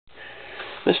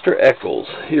Mr. Eccles,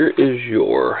 here is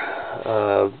your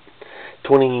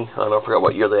 20, I don't forgot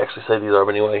what year they actually say these are,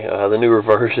 but anyway, the newer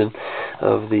version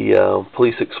of the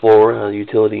Police Explorer,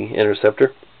 utility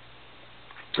Interceptor.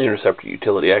 Interceptor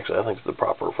utility, actually, I think is the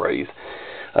proper phrase.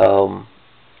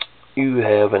 You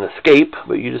have an Escape,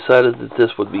 but you decided that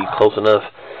this would be close enough.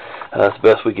 That's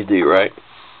the best we could do, right?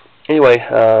 Anyway,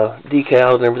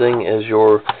 decaled and everything is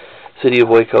your City of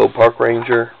Waco Park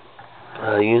Ranger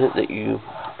unit that you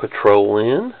patrol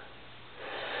in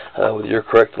with your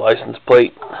correct license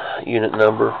plate, unit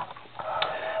number,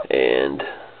 and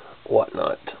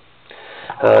whatnot.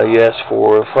 You asked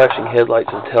for flashing headlights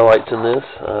and taillights in this.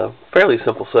 Fairly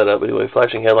simple setup. Anyway,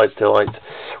 flashing headlights, taillights,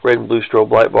 red and blue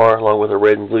strobe light bar, along with a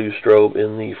red and blue strobe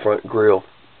in the front grille.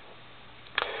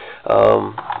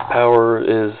 Power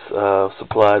is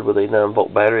supplied with a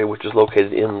 9-volt battery, which is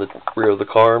located in the rear of the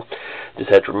car. Just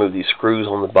have to remove these screws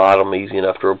on the bottom, easy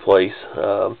enough to replace.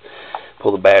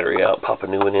 Pull the battery out, pop a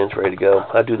new one in, it's ready to go.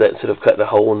 I do that instead of cutting a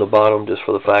hole in the bottom, just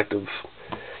for the fact of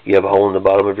you have a hole in the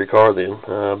bottom of your car, then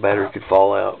battery could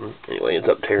fall out, and anyway, ends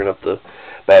up tearing up the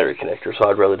battery connector. So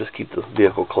I'd rather just keep the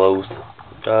vehicle closed.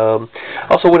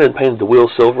 Also went ahead and painted the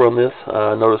wheels silver on this.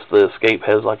 Notice the Escape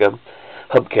has like a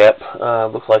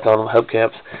hubcap, looks like on them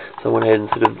hubcaps. So I went ahead and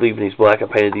instead of leaving these black, I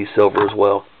painted these silver as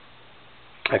well.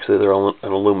 Actually, they're on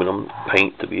an aluminum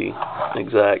paint to be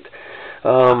exact.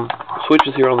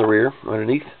 Switches here on the rear,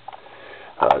 underneath.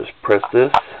 Just press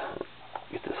this.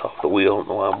 Get this off the wheel. I don't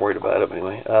know why I'm worried about it, but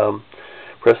anyway.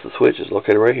 Press the switch. It's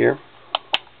located right here.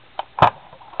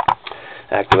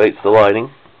 Activates the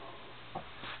lighting.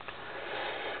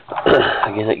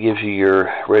 Again, it gives you your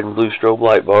red and blue strobe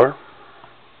light bar.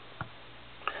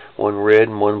 One red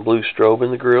and one blue strobe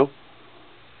in the grille.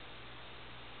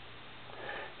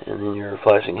 And then your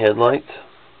flashing headlights.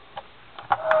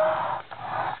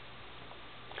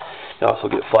 You also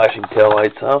get flashing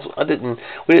taillights.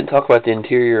 We didn't talk about the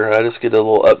interior. I just get a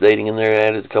little updating in there. I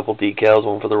added a couple decals,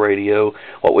 one for the radio,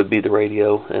 what would be the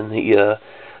radio, and the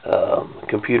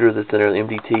computer that's in there, the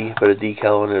MDT, put a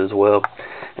decal on it as well.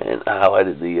 And I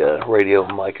highlighted the radio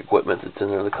and mic equipment that's in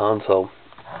there, the console.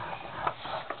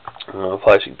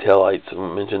 Flashing taillights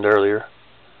I mentioned earlier.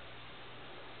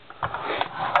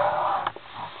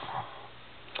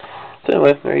 So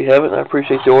anyway, there you have it. I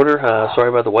appreciate the order. Sorry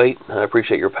about the wait. I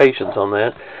appreciate your patience on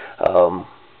that. So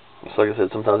like I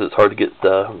said, sometimes it's hard to get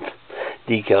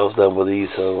decals done with these,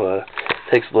 so it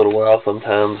takes a little while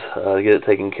sometimes to get it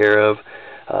taken care of.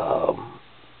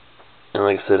 And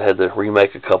like I said, I had to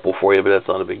remake a couple for you, but that's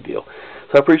not a big deal.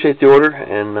 So I appreciate the order,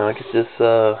 and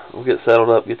we'll get settled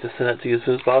up, get this sent out to you as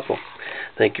soon as possible.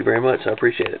 Thank you very much. I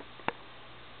appreciate it.